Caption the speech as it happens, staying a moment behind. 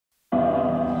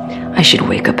I should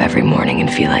wake up every morning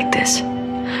and feel like this,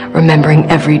 remembering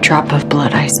every drop of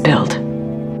blood I spilled.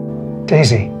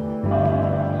 Daisy,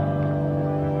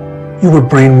 you were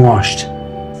brainwashed.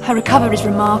 Her recovery is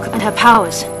remarkable, and her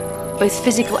powers, both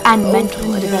physical and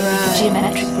mental, are developing at a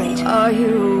geometric rate. Are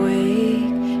you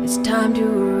awake? It's time to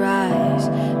arise.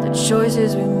 The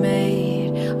choices we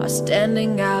made are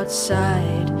standing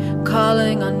outside,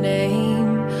 calling our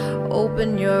name.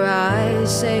 Open your eyes,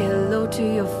 say hello to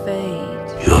your fate.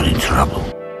 You're in trouble.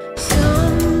 It's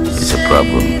a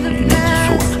problem you need to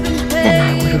sort. Then I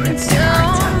would rip their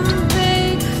hearts out.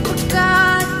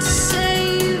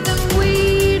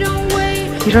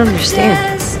 You don't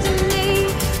understand.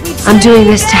 I'm doing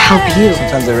this to help you.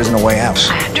 Sometimes there isn't a way out.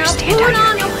 I understand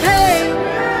how you're feeling.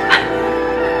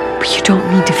 But you don't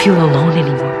need to feel alone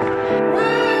anymore.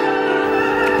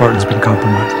 Barton's been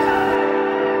compromised.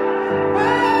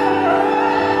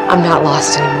 I'm not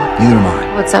lost anymore. Neither am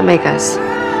I. What's that make us?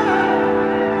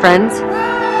 Friends?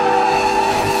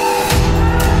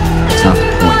 That's not the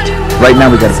point. Right now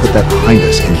we gotta put that behind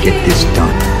us and get this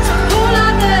done.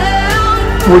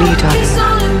 What are you talking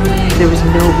about? There was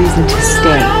no reason to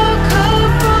stay.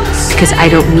 Because I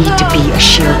don't need to be a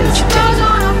SHIELD agent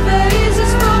anymore.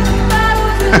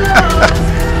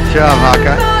 Good job,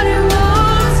 Hawkeye.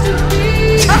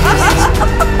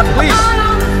 Please.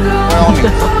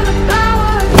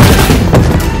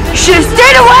 You should have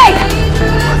stayed away!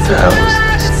 What the hell was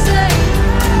this?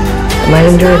 I might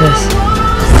endure this.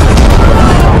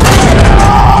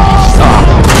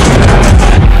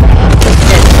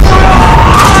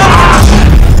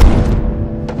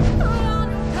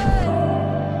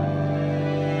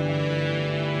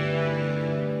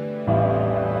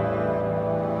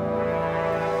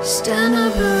 Stand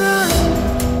up and run.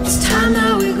 It's time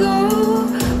that we go.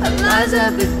 Our lives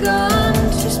have begun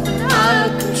to spin out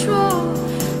of control.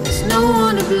 There's no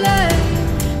one to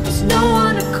blame, there's no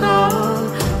one to call.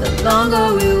 The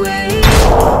longer we wait,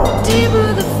 the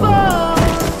deeper the fall.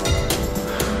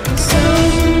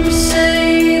 Some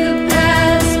say the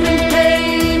past been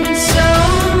paid, and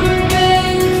some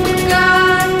may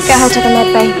forgot. Get her to the med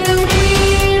bay.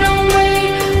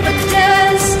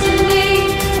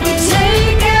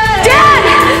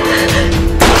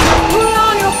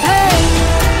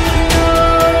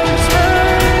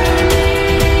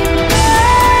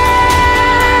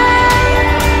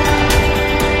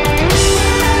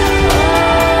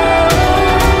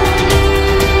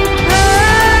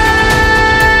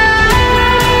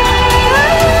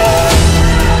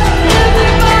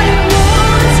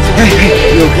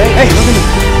 Hey, you okay? Hey, look at me.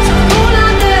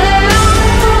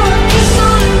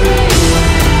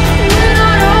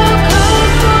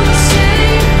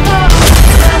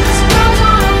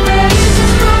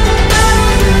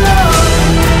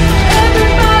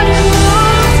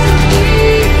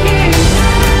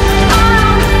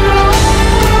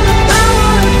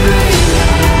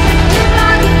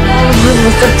 Oh,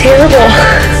 it's so terrible.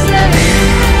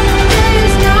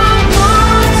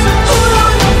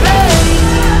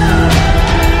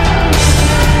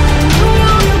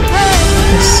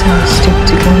 So stupid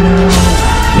to go now.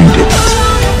 You didn't.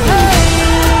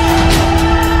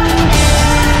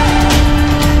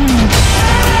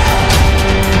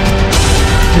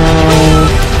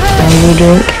 Now you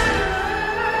drink.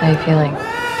 How you feeling?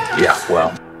 Yeah,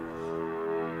 well.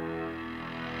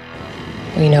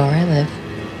 We know where I live.